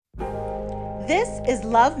This is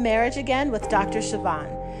Love Marriage Again with Dr.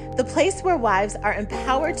 Siobhan, the place where wives are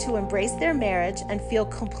empowered to embrace their marriage and feel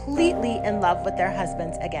completely in love with their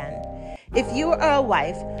husbands again. If you are a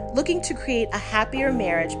wife looking to create a happier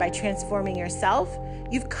marriage by transforming yourself,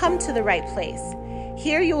 you've come to the right place.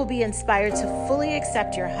 Here you will be inspired to fully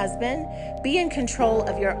accept your husband, be in control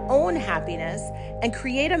of your own happiness, and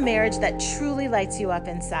create a marriage that truly lights you up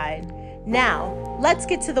inside. Now, let's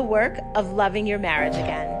get to the work of loving your marriage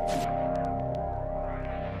again.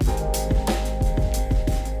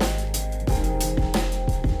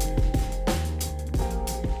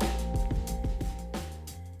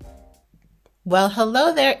 Well,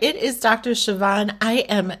 hello there. It is Dr. Siobhan. I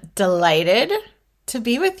am delighted to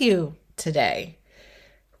be with you today.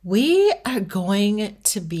 We are going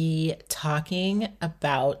to be talking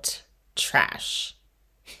about trash.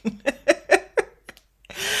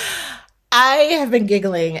 I have been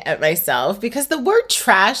giggling at myself because the word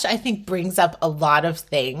trash, I think, brings up a lot of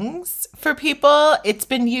things for people. It's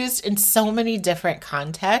been used in so many different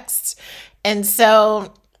contexts. And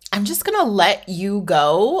so I'm just going to let you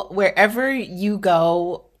go wherever you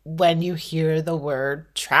go when you hear the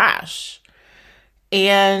word trash.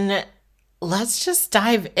 And let's just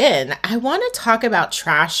dive in. I want to talk about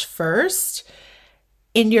trash first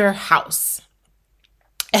in your house.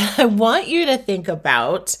 And I want you to think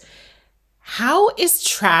about, how is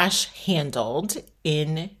trash handled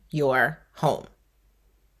in your home?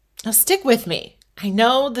 Now stick with me. I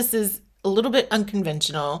know this is a little bit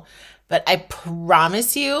unconventional, but I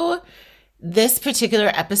promise you this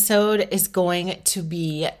particular episode is going to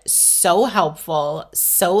be so helpful,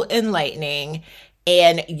 so enlightening,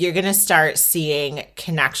 and you're going to start seeing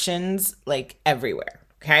connections like everywhere,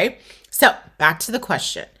 okay? So back to the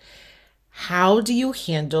question. How do you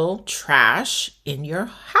handle trash in your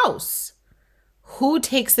house? Who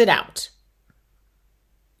takes it out?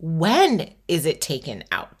 When is it taken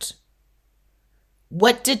out?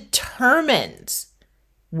 What determines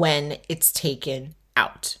when it's taken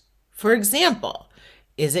out? For example,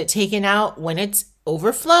 is it taken out when it's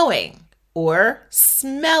overflowing or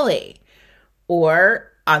smelly,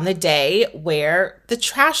 or on the day where the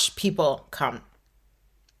trash people come,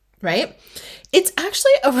 right? It's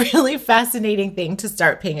actually a really fascinating thing to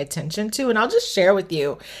start paying attention to, and I'll just share with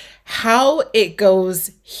you how it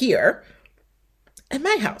goes here in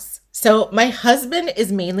my house. So my husband is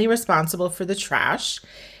mainly responsible for the trash,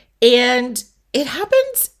 and it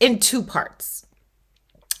happens in two parts.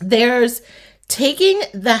 There's taking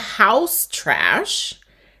the house trash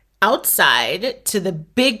outside to the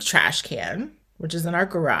big trash can, which is in our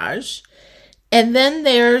garage. And then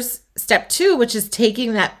there's step 2, which is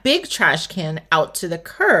taking that big trash can out to the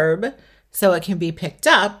curb so it can be picked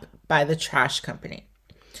up by the trash company.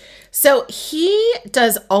 So he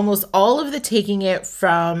does almost all of the taking it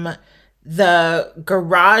from the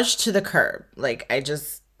garage to the curb. Like, I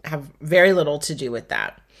just have very little to do with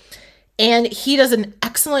that. And he does an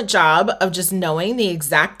excellent job of just knowing the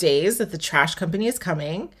exact days that the trash company is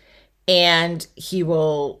coming, and he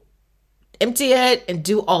will empty it and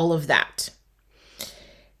do all of that.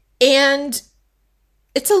 And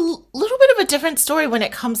it's a little bit of a different story when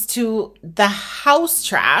it comes to the house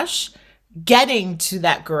trash getting to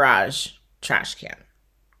that garage trash can.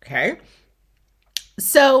 Okay.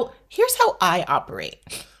 So here's how I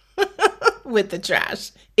operate with the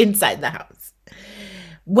trash inside the house.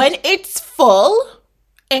 When it's full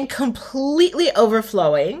and completely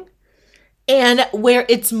overflowing, and where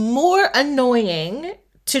it's more annoying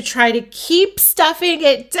to try to keep stuffing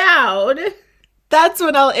it down, that's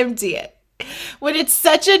when I'll empty it. When it's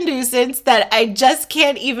such a nuisance that I just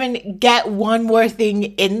can't even get one more thing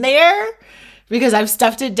in there because I've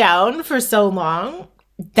stuffed it down for so long,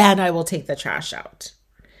 then I will take the trash out.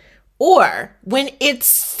 Or when it's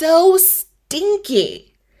so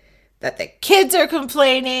stinky that the kids are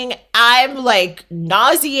complaining, I'm like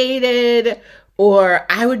nauseated, or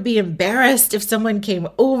I would be embarrassed if someone came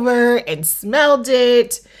over and smelled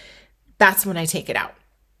it, that's when I take it out.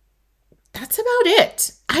 That's about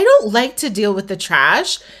it. I don't like to deal with the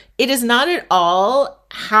trash. It is not at all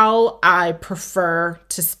how I prefer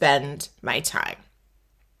to spend my time.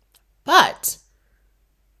 But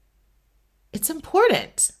it's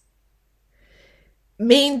important.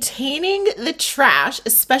 Maintaining the trash,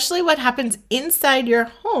 especially what happens inside your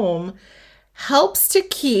home, helps to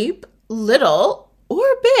keep little or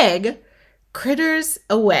big critters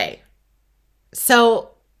away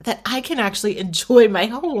so that I can actually enjoy my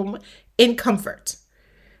home in comfort,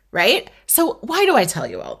 right? So why do I tell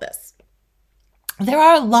you all this? There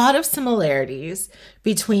are a lot of similarities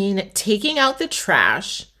between taking out the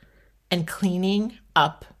trash and cleaning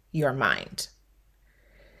up your mind.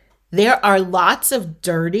 There are lots of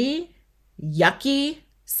dirty, yucky,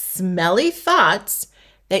 smelly thoughts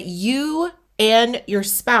that you and your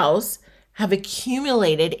spouse have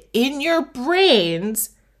accumulated in your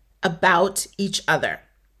brains about each other.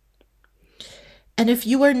 And if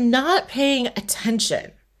you are not paying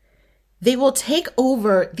attention, they will take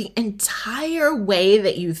over the entire way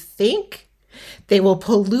that you think. They will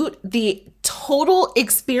pollute the total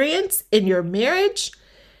experience in your marriage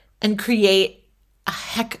and create a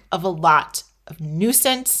heck of a lot of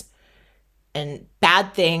nuisance and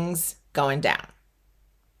bad things going down.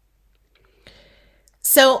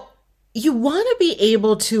 So you want to be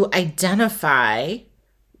able to identify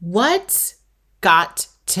what's got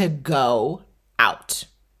to go out.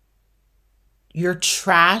 Your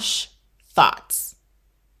trash thoughts.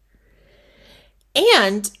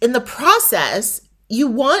 And in the process, you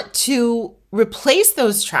want to replace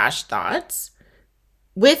those trash thoughts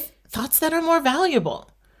with thoughts that are more valuable.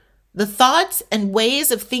 The thoughts and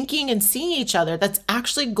ways of thinking and seeing each other that's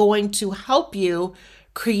actually going to help you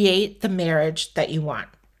create the marriage that you want.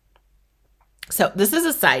 So this is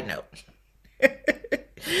a side note.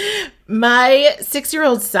 My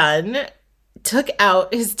 6-year-old son took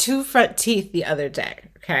out his 2 front teeth the other day,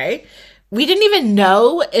 okay? We didn't even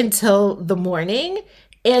know until the morning,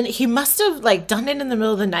 and he must have done it in the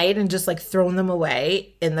middle of the night and just thrown them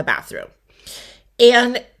away in the bathroom.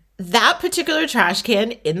 And that particular trash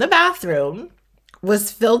can in the bathroom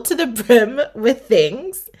was filled to the brim with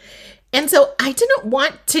things. And so I didn't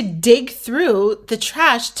want to dig through the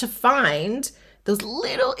trash to find those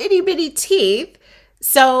little itty bitty teeth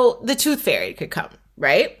so the tooth fairy could come,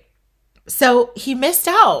 right? So he missed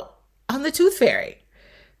out on the tooth fairy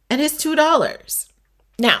and his $2.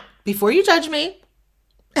 Now, before you judge me,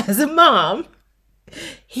 as a mom,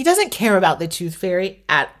 he doesn't care about the tooth fairy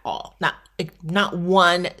at all. Not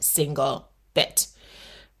one single bit.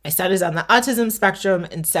 My son is on the autism spectrum,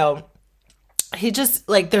 and so he just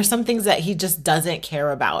there's some things that he just doesn't care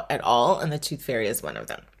about at all, and the tooth fairy is one of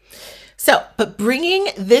them. So, but bringing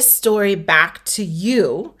this story back to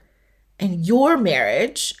you and your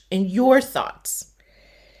marriage and your thoughts,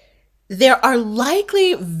 there are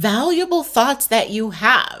likely valuable thoughts that you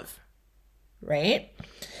have, right?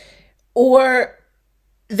 Or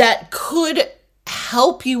that could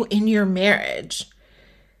help you in your marriage,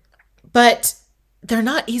 but they're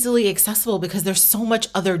not easily accessible because there's so much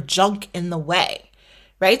other junk in the way,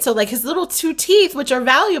 right? So his little 2 teeth, which are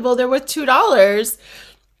valuable, they're worth $2.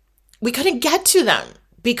 We couldn't get to them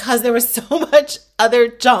because there was so much other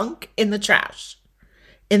junk in the trash,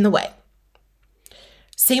 in the way.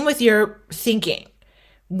 Same with your thinking.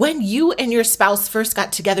 When you and your spouse first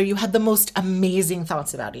got together, you had the most amazing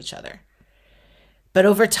thoughts about each other. But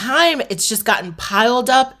over time, it's just gotten piled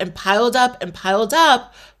up and piled up and piled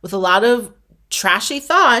up with a lot of trashy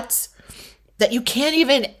thoughts that you can't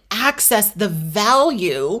even access the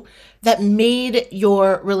value that made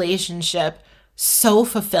your relationship so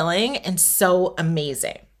fulfilling and so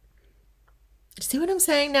amazing. See what I'm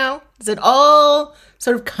saying now? Is it all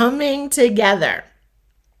sort of coming together?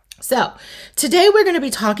 So today we're going to be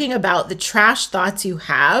talking about the trash thoughts you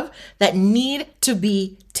have that need to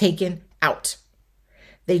be taken out.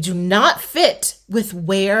 They do not fit with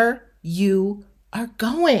where you are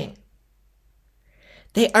going.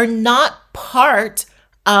 They are not part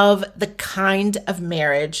of the kind of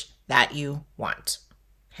marriage that you want.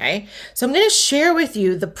 Okay, so I'm going to share with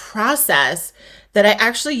you the process that I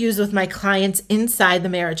actually use with my clients inside the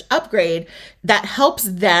Marriage Upgrade that helps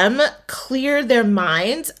them clear their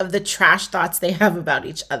minds of the trash thoughts they have about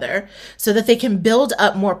each other so that they can build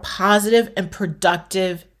up more positive and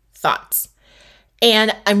productive thoughts.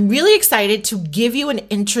 And I'm really excited to give you an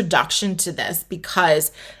introduction to this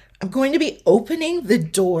because I'm going to be opening the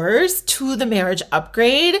doors to the Marriage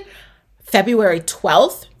Upgrade February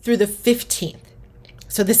 12th through the 15th.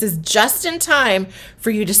 So this is just in time for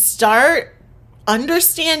you to start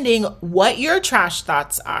understanding what your trash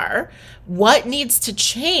thoughts are, what needs to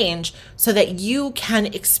change so that you can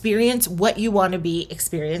experience what you want to be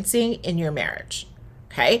experiencing in your marriage.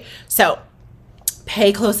 Okay, so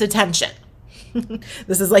pay close attention.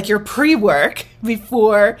 This is your pre-work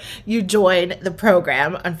before you join the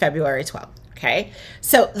program on February 12th. Okay,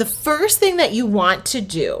 so the first thing that you want to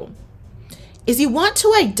do is you want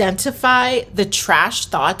to identify the trash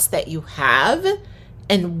thoughts that you have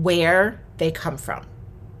and where they come from,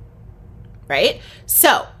 right?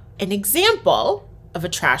 So an example of a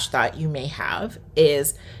trash thought you may have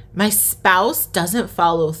is my spouse doesn't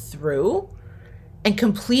follow through and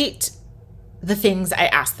complete the things I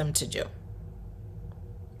ask them to do,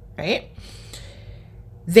 right?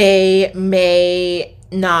 They may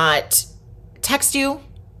not text you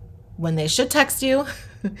when they should text you.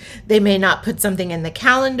 They may not put something in the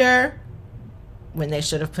calendar when they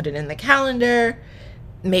should have put it in the calendar.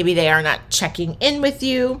 Maybe they are not checking in with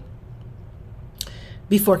you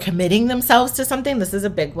before committing themselves to something. This is a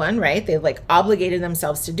big one, right? They've like obligated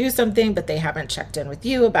themselves to do something, but they haven't checked in with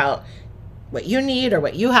you about what you need or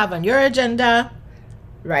what you have on your agenda,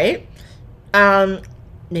 right?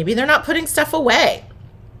 Maybe they're not putting stuff away.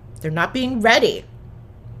 They're not being ready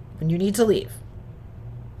when you need to leave,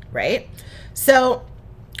 right? So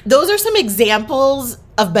those are some examples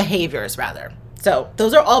of behaviors, rather. So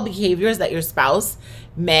those are all behaviors that your spouse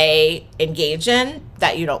may engage in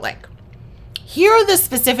that you don't like. Here are the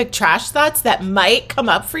specific trash thoughts that might come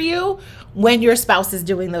up for you when your spouse is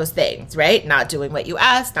doing those things, right? Not doing what you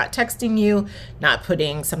asked, not texting you, not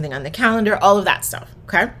putting something on the calendar, all of that stuff,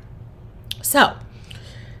 okay? So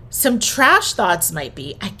some trash thoughts might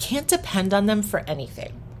be, I can't depend on them for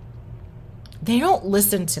anything. They don't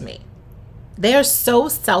listen to me. They are so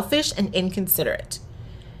selfish and inconsiderate.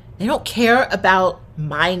 They don't care about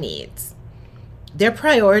my needs. Their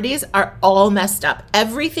priorities are all messed up.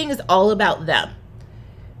 Everything is all about them.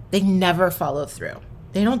 They never follow through.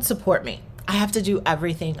 They don't support me. I have to do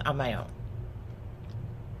everything on my own.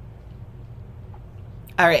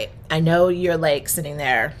 All right. I know you're like sitting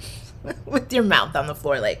there with your mouth on the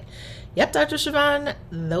floor like, yep, Dr. Siobhan,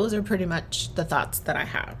 those are pretty much the thoughts that I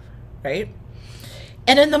have, right?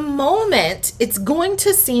 And in the moment, it's going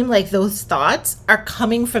to seem like those thoughts are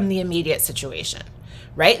coming from the immediate situation,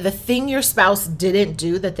 right? The thing your spouse didn't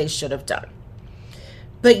do that they should have done.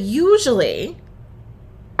 But usually,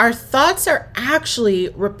 our thoughts are actually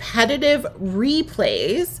repetitive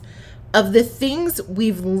replays of the things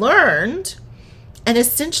we've learned and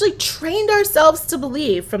essentially trained ourselves to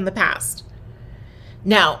believe from the past.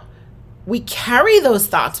 Now, we carry those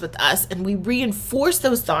thoughts with us and we reinforce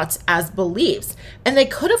those thoughts as beliefs. And they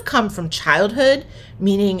could have come from childhood,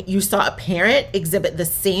 meaning you saw a parent exhibit the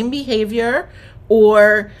same behavior,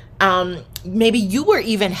 or maybe you were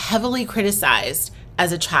even heavily criticized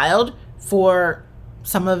as a child for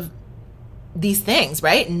some of these things,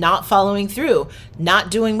 right? Not following through,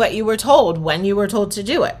 not doing what you were told when you were told to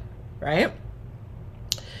do it, right?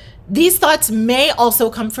 These thoughts may also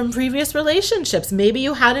come from previous relationships. Maybe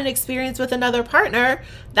you had an experience with another partner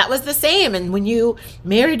that was the same. And when you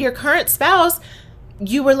married your current spouse,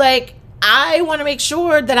 you were like, I want to make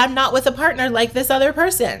sure that I'm not with a partner like this other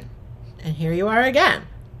person. And here you are again,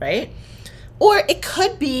 right? Or it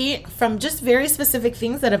could be from just very specific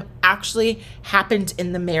things that have actually happened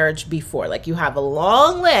in the marriage before. Like you have a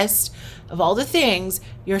long list of all the things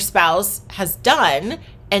your spouse has done.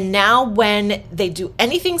 And now when they do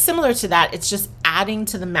anything similar to that, it's just adding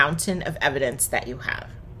to the mountain of evidence that you have.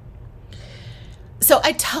 So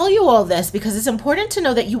I tell you all this because it's important to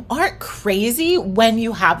know that you aren't crazy when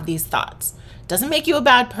you have these thoughts. Doesn't make you a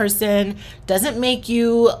bad person, doesn't make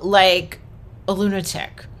you like a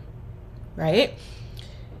lunatic, right?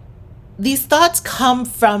 These thoughts come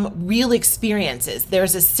from real experiences.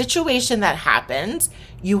 There's a situation that happens,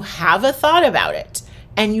 you have a thought about it.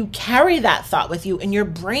 And you carry that thought with you, and your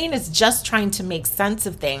brain is just trying to make sense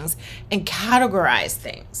of things and categorize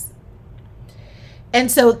things.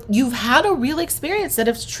 And so you've had a real experience that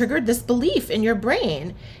has triggered this belief in your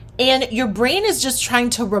brain, and your brain is just trying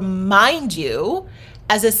to remind you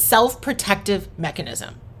as a self-protective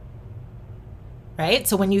mechanism, right?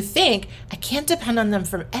 So when you think, I can't depend on them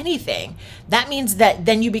for anything, that means that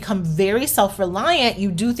then you become very self-reliant,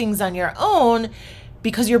 you do things on your own,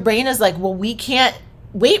 because your brain is like, well, we can't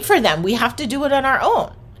wait for them. We have to do it on our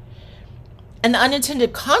own. And the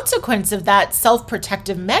unintended consequence of that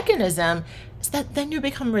self-protective mechanism is that then you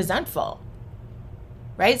become resentful,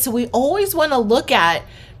 right? So we always want to look at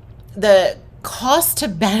the cost to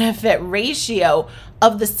benefit ratio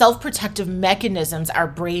of the self-protective mechanisms our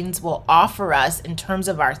brains will offer us in terms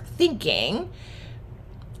of our thinking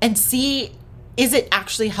and see, is it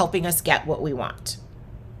actually helping us get what we want,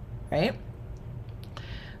 right?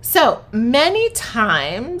 So many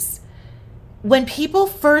times when people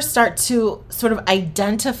first start to sort of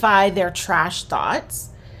identify their trash thoughts,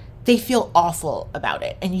 they feel awful about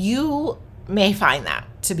it. And you may find that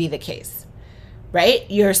to be the case, right?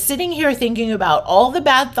 You're sitting here thinking about all the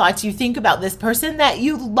bad thoughts you think about this person that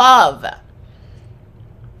you love.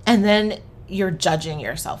 And then you're judging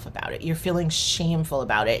yourself about it. You're feeling shameful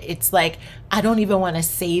about it. It's like, I don't even want to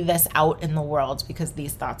say this out in the world because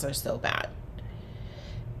these thoughts are so bad.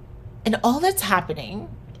 And all that's happening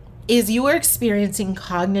is you are experiencing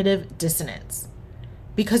cognitive dissonance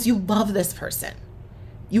because you love this person.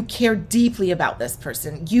 You care deeply about this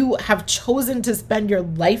person. You have chosen to spend your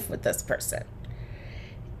life with this person.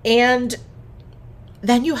 And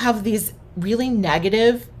then you have these really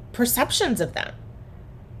negative perceptions of them.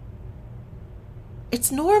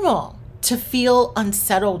 It's normal to feel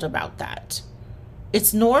unsettled about that.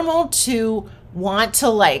 It's normal to want to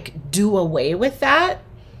like do away with that.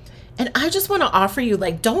 And I just want to offer you,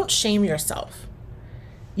 like, don't shame yourself.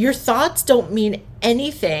 Your thoughts don't mean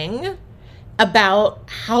anything about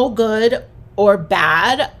how good or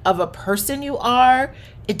bad of a person you are.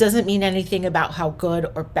 It doesn't mean anything about how good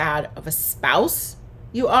or bad of a spouse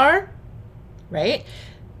you are, right?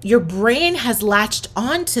 Your brain has latched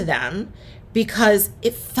onto them because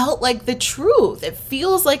it felt like the truth. It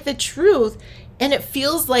feels like the truth, and it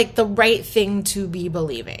feels like the right thing to be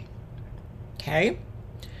believing. Okay?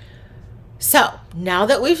 So now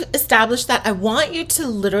that we've established that, I want you to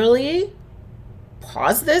literally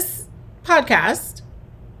pause this podcast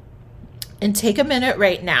and take a minute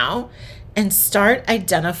right now and start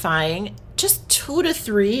identifying just 2 to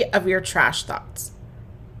 3 of your trash thoughts.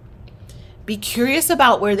 Be curious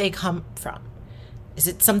about where they come from. Is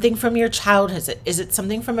it something from your childhood? Is it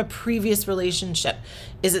something from a previous relationship?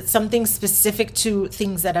 Is it something specific to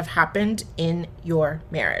things that have happened in your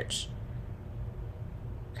marriage?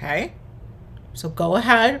 Okay? So go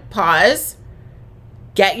ahead, pause,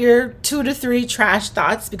 get your 2 to 3 trash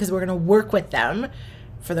thoughts, because we're going to work with them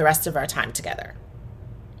for the rest of our time together.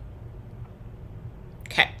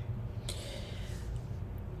 Okay.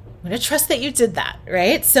 I'm going to trust that you did that,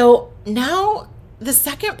 right? So now the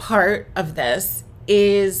second part of this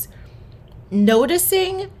is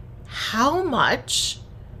noticing how much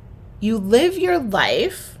you live your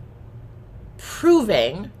life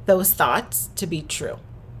proving those thoughts to be true.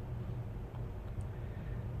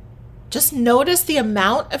 Just notice the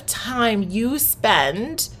amount of time you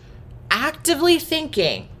spend actively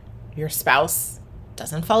thinking your spouse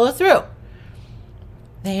doesn't follow through.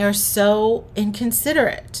 They are so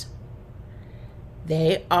inconsiderate.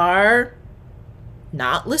 They are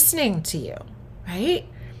not listening to you, right?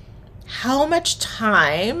 How much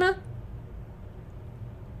time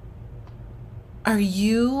are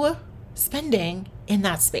you spending in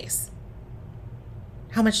that space?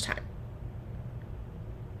 How much time?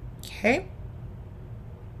 Okay.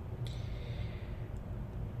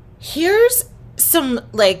 Here's some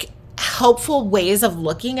like helpful ways of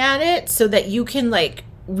looking at it so that you can like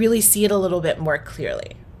really see it a little bit more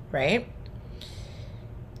clearly, right?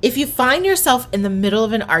 If you find yourself in the middle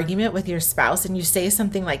of an argument with your spouse and you say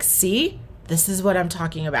something like, "See, this is what I'm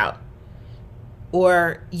talking about,"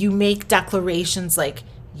 or you make declarations like,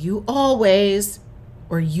 "You always,"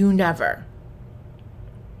 or "You never,"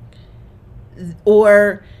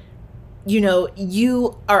 or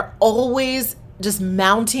you are always just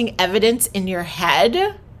mounting evidence in your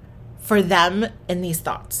head for them in these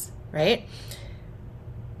thoughts, right?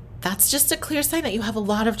 That's just a clear sign that you have a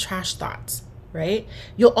lot of trash thoughts, right?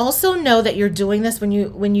 You'll also know that you're doing this when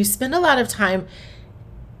you spend a lot of time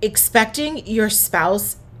expecting your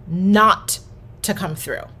spouse not to come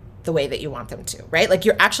through the way that you want them to, right? Like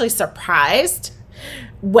you're actually surprised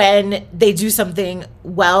when they do something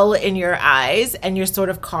well in your eyes and you're sort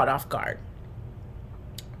of caught off guard,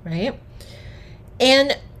 right?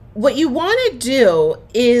 And what you want to do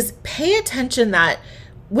is pay attention that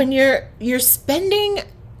when you're spending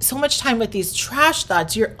so much time with these trash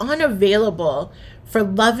thoughts, you're unavailable for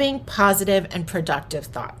loving, positive, and productive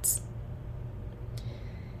thoughts.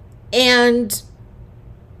 And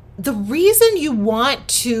the reason you want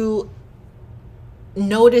to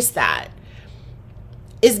notice that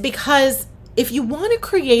is because if you want to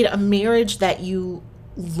create a marriage that you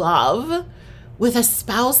love with a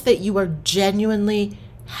spouse that you are genuinely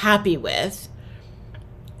happy with,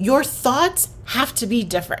 your thoughts have to be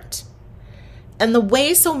different. And the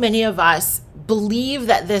way so many of us believe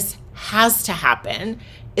that this has to happen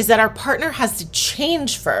is that our partner has to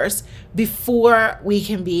change first before we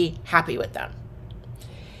can be happy with them.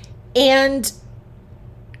 And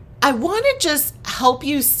I want to just help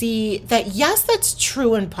you see that, yes, that's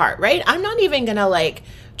true in part, right? I'm not even going to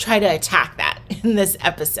try to attack that in this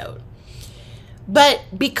episode. But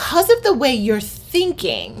because of the way you're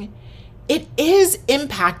thinking, it is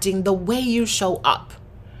impacting the way you show up,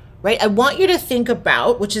 right? I want you to think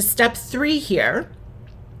about, which is step 3 here,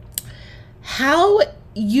 how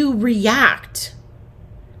you react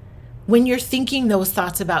when you're thinking those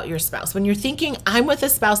thoughts about your spouse. When you're thinking, I'm with a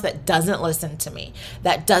spouse that doesn't listen to me,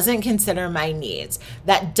 that doesn't consider my needs,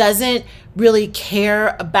 that doesn't really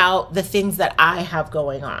care about the things that I have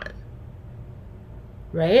going on,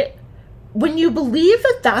 right? When you believe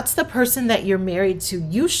that that's the person that you're married to,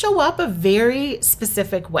 you show up a very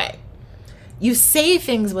specific way. You say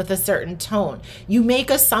things with a certain tone. You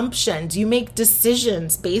make assumptions. You make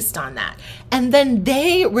decisions based on that. And then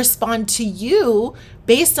they respond to you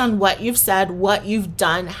based on what you've said, what you've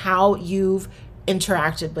done, how you've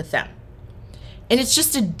interacted with them. And it's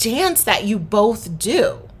just a dance that you both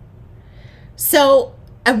do. So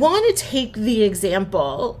I want to take the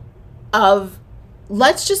example of,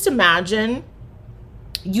 let's just imagine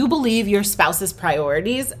you believe your spouse's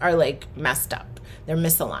priorities are like messed up. They're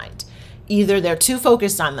misaligned. Either they're too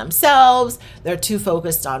focused on themselves, they're too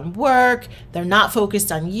focused on work, they're not focused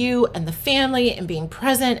on you and the family and being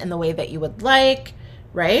present in the way that you would like,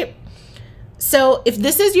 right? So if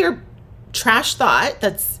this is your trash thought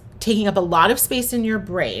that's taking up a lot of space in your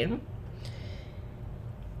brain,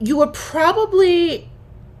 you are probably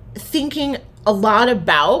thinking a lot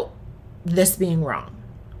about this being wrong,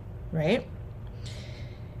 right?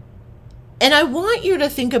 And I want you to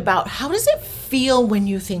think about, how does it feel when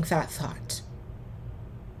you think that thought?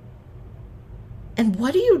 And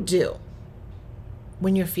what do you do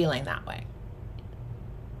when you're feeling that way?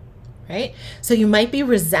 Right? So you might be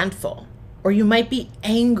resentful, or you might be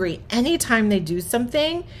angry anytime they do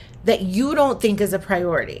something that you don't think is a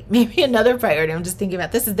priority. Maybe another priority, I'm just thinking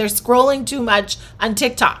about this, is they're scrolling too much on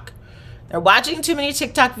TikTok. They're watching too many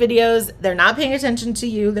TikTok videos. They're not paying attention to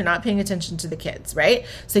you. They're not paying attention to the kids, right?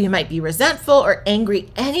 So you might be resentful or angry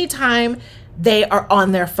anytime they are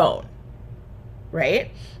on their phone,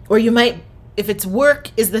 right? Or you might, if it's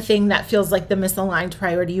work is the thing that feels like the misaligned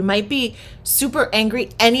priority, you might be super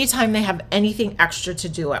angry anytime they have anything extra to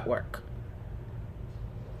do at work,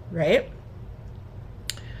 right?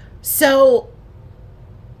 So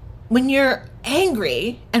when you're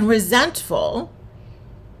angry and resentful,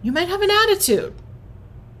 you might have an attitude.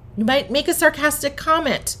 You might make a sarcastic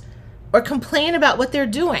comment or complain about what they're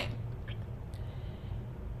doing.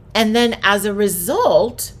 And then as a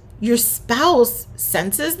result, your spouse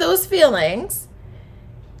senses those feelings.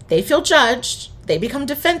 They feel judged. They become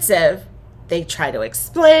defensive. They try to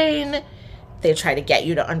explain. They try to get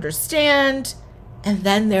you to understand. And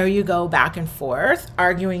then there you go, back and forth,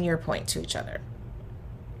 arguing your point to each other,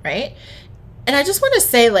 right? And I just want to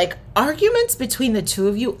say, like, arguments between the two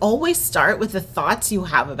of you always start with the thoughts you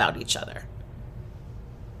have about each other.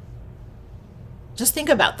 Just think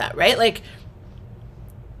about that, right? Like,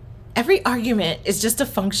 every argument is just a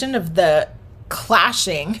function of the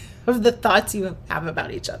clashing of the thoughts you have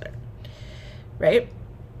about each other, right?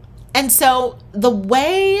 And so the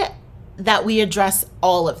way that we address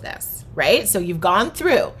all of this, right? So you've gone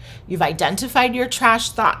through, you've identified your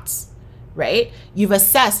trash thoughts, right? You've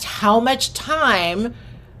assessed how much time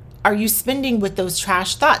are you spending with those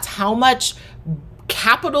trash thoughts? How much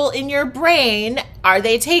capital in your brain are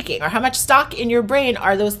they taking? Or how much stock in your brain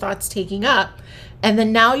are those thoughts taking up? And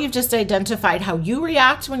then now you've just identified how you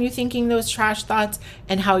react when you're thinking those trash thoughts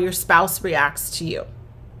and how your spouse reacts to you.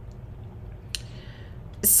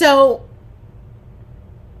 So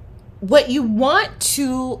what you want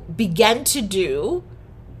to begin to do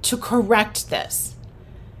to correct this,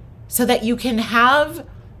 so that you can have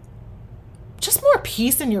just more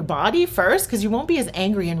peace in your body first, because you won't be as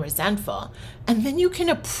angry and resentful. And then you can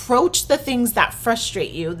approach the things that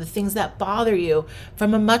frustrate you, the things that bother you,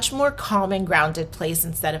 from a much more calm and grounded place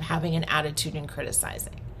instead of having an attitude and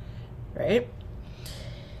criticizing, right?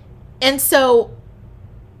 And so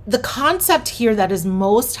the concept here that is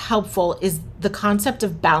most helpful is the concept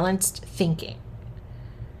of balanced thinking.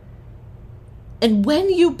 And when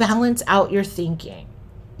you balance out your thinking,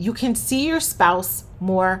 you can see your spouse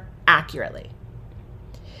more accurately.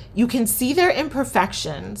 You can see their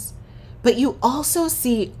imperfections, but you also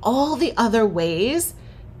see all the other ways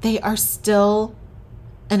they are still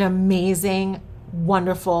an amazing,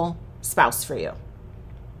 wonderful spouse for you.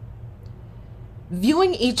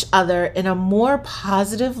 Viewing each other in a more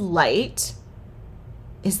positive light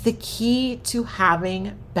is the key to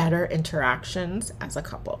having better interactions as a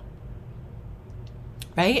couple.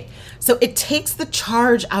 Right? So it takes the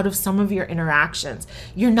charge out of some of your interactions.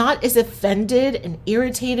 You're not as offended and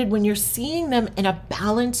irritated when you're seeing them in a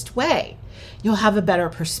balanced way. You'll have a better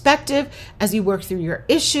perspective as you work through your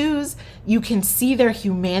issues. You can see their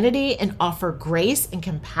humanity and offer grace and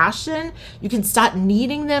compassion. You can stop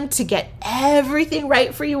needing them to get everything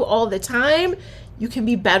right for you all the time. You can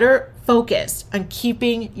be better focused on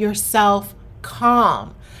keeping yourself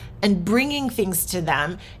calm and bringing things to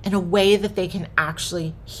them in a way that they can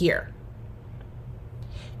actually hear.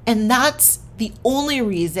 And that's the only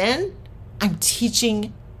reason I'm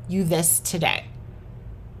teaching you this today.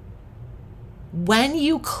 When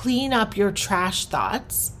you clean up your trash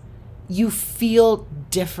thoughts, you feel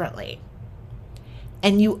differently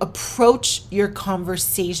and you approach your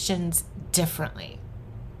conversations differently.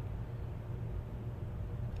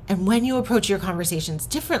 And when you approach your conversations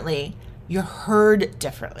differently, you're heard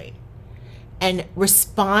differently and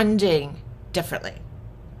responding differently,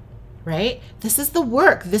 right? This is the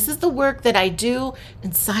work. This is the work that I do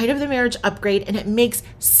inside of the Marriage Upgrade, and it makes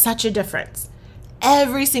such a difference.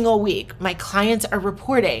 Every single week, my clients are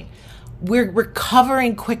reporting we're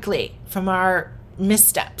recovering quickly from our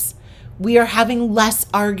missteps. We are having less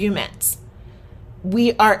arguments.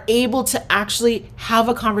 We are able to actually have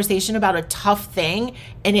a conversation about a tough thing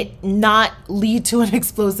and it not lead to an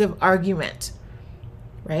explosive argument,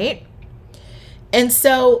 right? And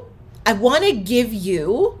so I want to give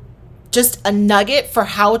you just a nugget for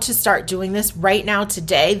how to start doing this right now,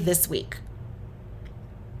 today, this week.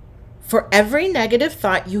 For every negative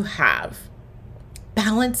thought you have,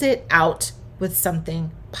 balance it out with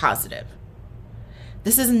something positive.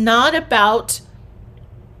 This is not about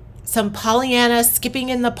some Pollyanna skipping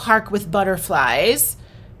in the park with butterflies,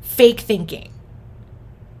 fake thinking.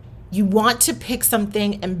 You want to pick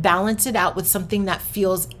something and balance it out with something that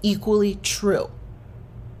feels equally true,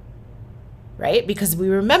 right? Because we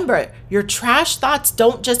remember, your trash thoughts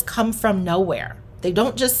don't just come from nowhere. They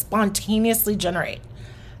don't just spontaneously generate.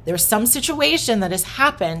 There's some situation that has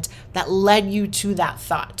happened that led you to that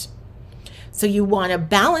thought. So you want to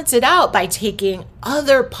balance it out by taking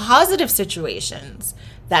other positive situations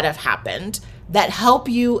that have happened that help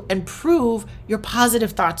you improve your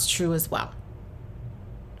positive thoughts true as well.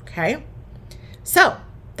 Okay? So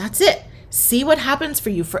that's it. See what happens for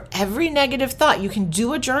you. For every negative thought, you can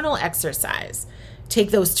do a journal exercise. Take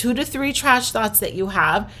those 2 to 3 trash thoughts that you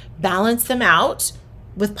have, balance them out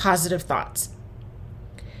with positive thoughts.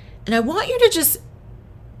 And I want you to just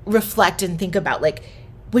reflect and think about, like,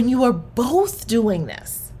 when you are both doing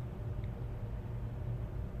this,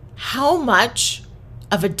 how much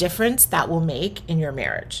of a difference that will make in your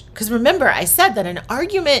marriage. Because remember, I said that an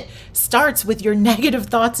argument starts with your negative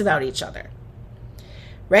thoughts about each other,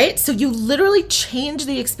 right? So you literally change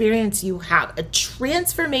the experience you have. A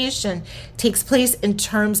transformation takes place in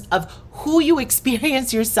terms of who you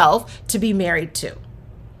experience yourself to be married to,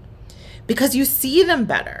 because you see them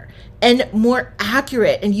better and more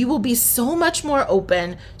accurate, and you will be so much more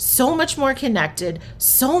open, so much more connected,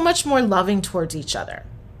 so much more loving towards each other.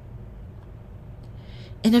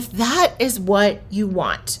 And if that is what you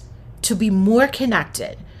want, to be more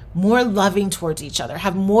connected, more loving towards each other,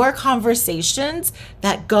 have more conversations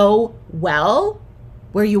that go well,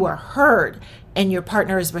 where you are heard and your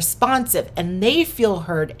partner is responsive and they feel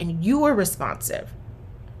heard and you are responsive.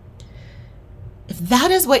 If that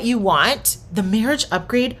is what you want, the Marriage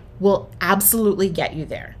Upgrade will absolutely get you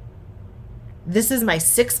there. This is my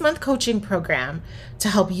 6-month coaching program to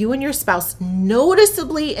help you and your spouse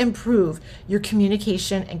noticeably improve your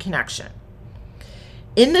communication and connection.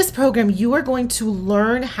 In this program, you are going to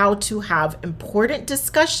learn how to have important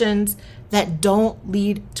discussions that don't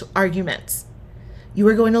lead to arguments. You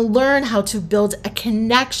are going to learn how to build a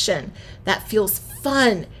connection that feels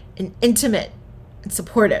fun and intimate and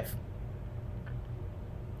supportive.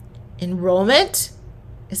 Enrollment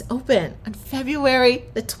is open on February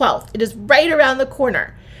the 12th. It is right around the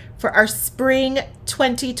corner for our spring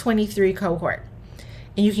 2023 cohort.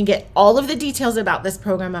 And you can get all of the details about this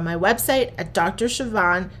program on my website at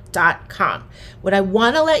drshivan.com. What I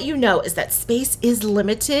want to let you know is that space is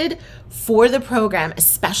limited for the program,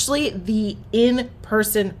 especially the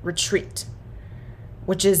in-person retreat,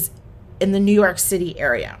 which is in the New York City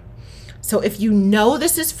area. So if you know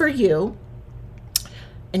this is for you,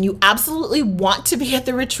 and you absolutely want to be at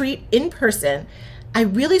the retreat in person, I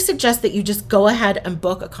really suggest that you just go ahead and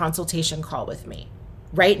book a consultation call with me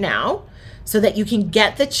right now so that you can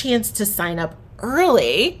get the chance to sign up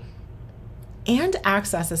early and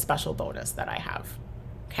access a special bonus that I have.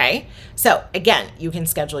 Okay? So again, you can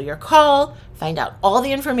schedule your call, find out all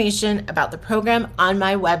the information about the program on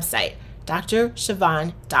my website,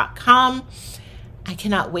 drshivan.com. I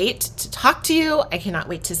cannot wait to talk to you. I cannot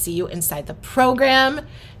wait to see you inside the program.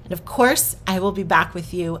 And of course, I will be back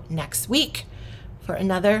with you next week for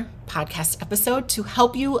another podcast episode to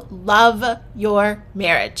help you love your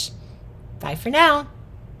marriage. Bye for now.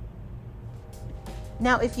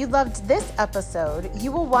 Now, if you loved this episode,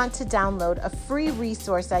 you will want to download a free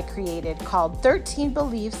resource I created called 13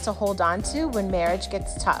 Beliefs to Hold On to When Marriage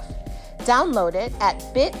Gets Tough. Download it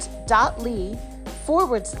at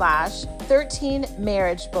bit.ly/13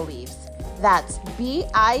 marriage beliefs. That's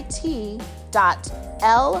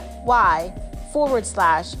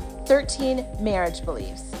bit.ly/13 marriage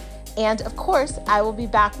beliefs. And of course, I will be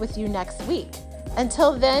back with you next week.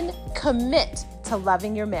 Until then, commit to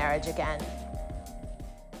loving your marriage again.